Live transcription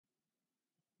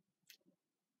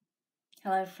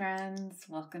Hello, friends.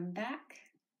 Welcome back.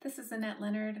 This is Annette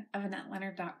Leonard of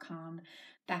AnnetteLeonard.com,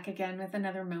 back again with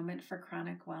another moment for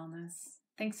chronic wellness.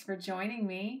 Thanks for joining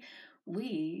me.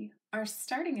 We are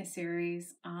starting a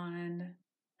series on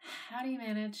how do you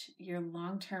manage your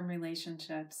long-term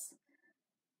relationships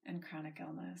and chronic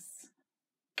illness.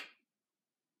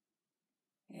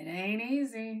 It ain't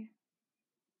easy.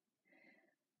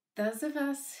 Those of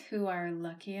us who are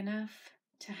lucky enough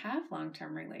to have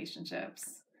long-term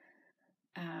relationships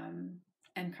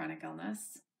and chronic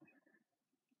illness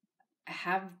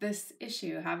have this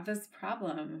issue, have this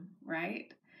problem,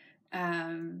 right?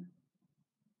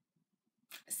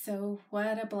 So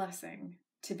what a blessing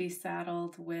to be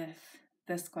saddled with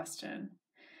this question.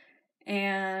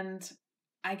 And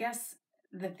I guess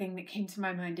the thing that came to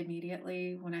my mind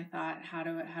immediately when I thought how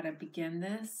to begin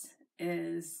this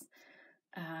is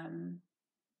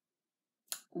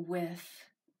with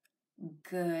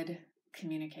good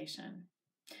communication.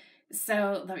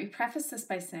 So let me preface this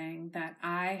by saying that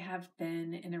I have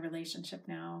been in a relationship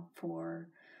now for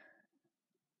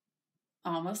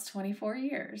almost 24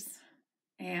 years.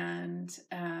 And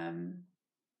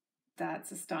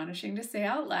that's astonishing to say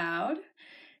out loud.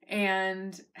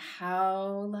 And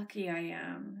how lucky I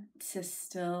am to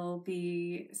still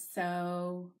be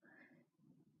so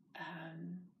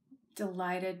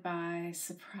delighted by,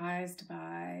 surprised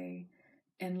by,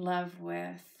 in love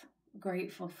with,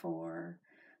 grateful for,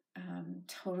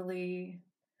 totally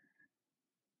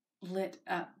lit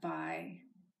up by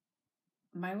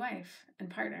my wife and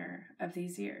partner of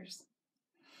these years.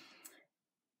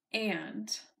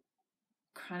 And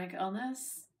chronic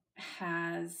illness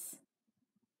has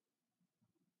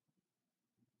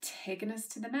taken us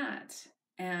to the mat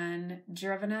and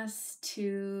driven us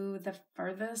to the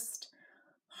furthest,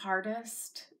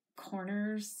 hardest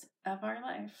corners of our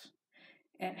life.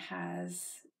 It has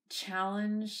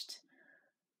challenged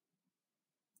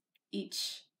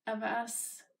each of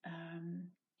us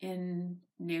in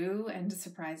new and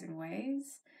surprising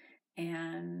ways,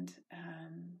 and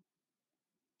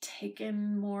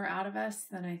taken more out of us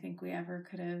than I think we ever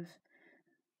could have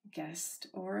guessed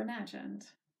or imagined.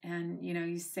 And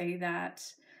you say that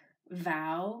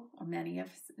vow, or many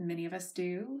of us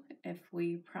do, if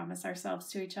we promise ourselves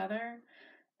to each other,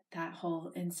 that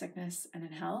whole in sickness and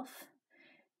in health.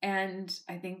 And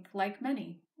I think, like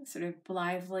many, sort of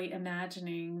blithely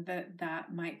imagining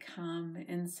that might come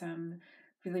in some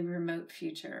really remote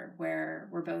future where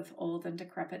we're both old and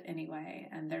decrepit anyway,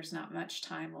 and there's not much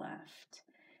time left.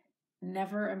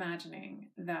 Never imagining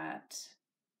that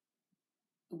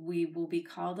we will be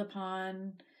called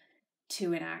upon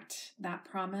to enact that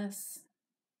promise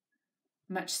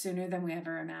much sooner than we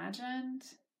ever imagined,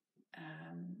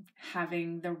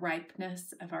 having the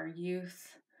ripeness of our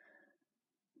youth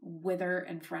wither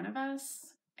in front of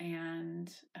us,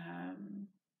 and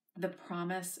the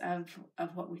promise of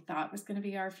what we thought was going to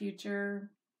be our future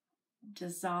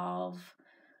dissolve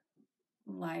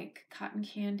like cotton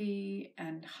candy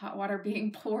and hot water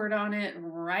being poured on it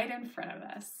right in front of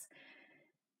us.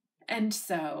 And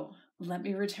so let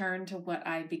me return to what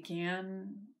I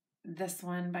began this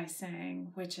one by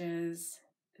saying, which is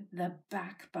the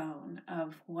backbone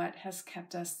of what has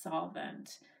kept us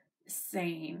solvent,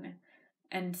 sane,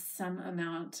 and some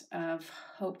amount of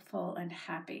hopeful and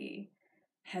happy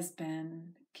has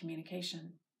been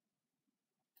communication.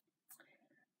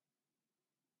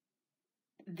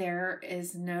 There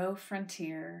is no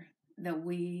frontier that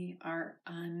we are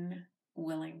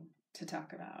unwilling to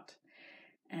talk about.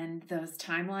 And those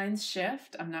timelines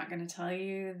shift. I'm not going to tell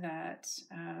you that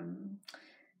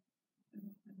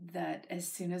that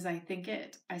as soon as I think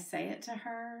it, I say it to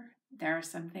her. There are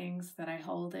some things that I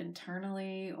hold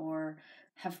internally or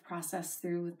have processed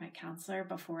through with my counselor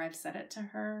before I've said it to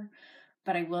her.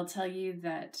 But I will tell you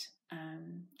that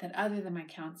that other than my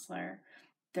counselor,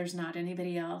 there's not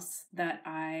anybody else that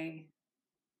I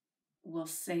will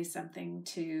say something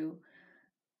to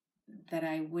that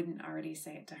I wouldn't already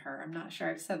say it to her. I'm not sure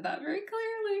I've said that very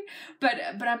clearly,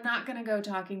 but I'm not going to go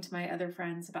talking to my other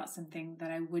friends about something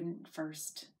that I wouldn't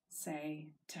first say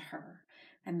to her.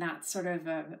 And that's sort of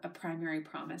a primary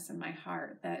promise in my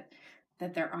heart, that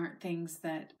there aren't things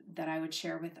that I would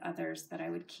share with others that I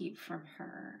would keep from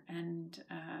her. And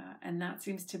that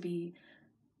seems to be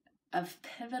of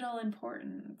pivotal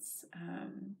importance,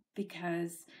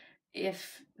 because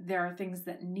if there are things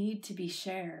that need to be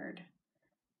shared,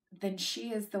 then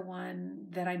she is the one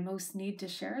that I most need to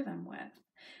share them with.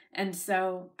 And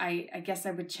so I guess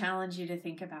I would challenge you to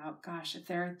think about, gosh, if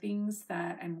there are things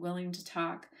that I'm willing to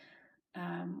talk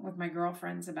with my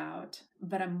girlfriends about,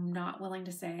 but I'm not willing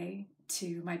to say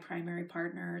to my primary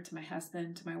partner, to my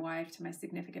husband, to my wife, to my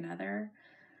significant other.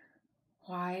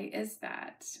 Why is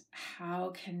that? How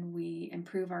can we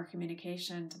improve our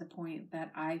communication to the point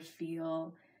that I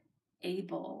feel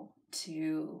able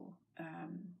to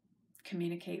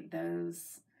communicate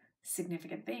those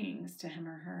significant things to him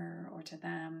or her or to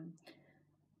them?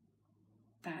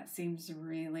 That seems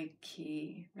really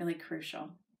key, really crucial.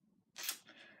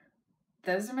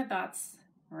 Those are my thoughts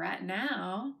right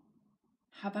now.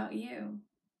 How about you?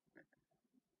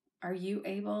 Are you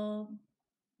able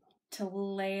to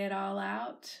lay it all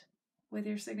out with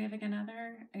your significant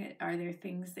other? Are there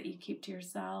things that you keep to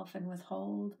yourself and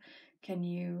withhold? Can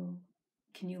you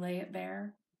lay it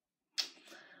bare?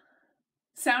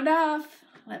 Sound off.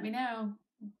 Let me know.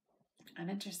 I'm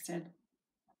interested.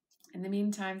 In the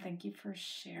meantime, thank you for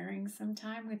sharing some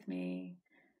time with me.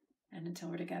 And until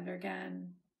we're together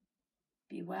again,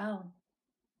 be well.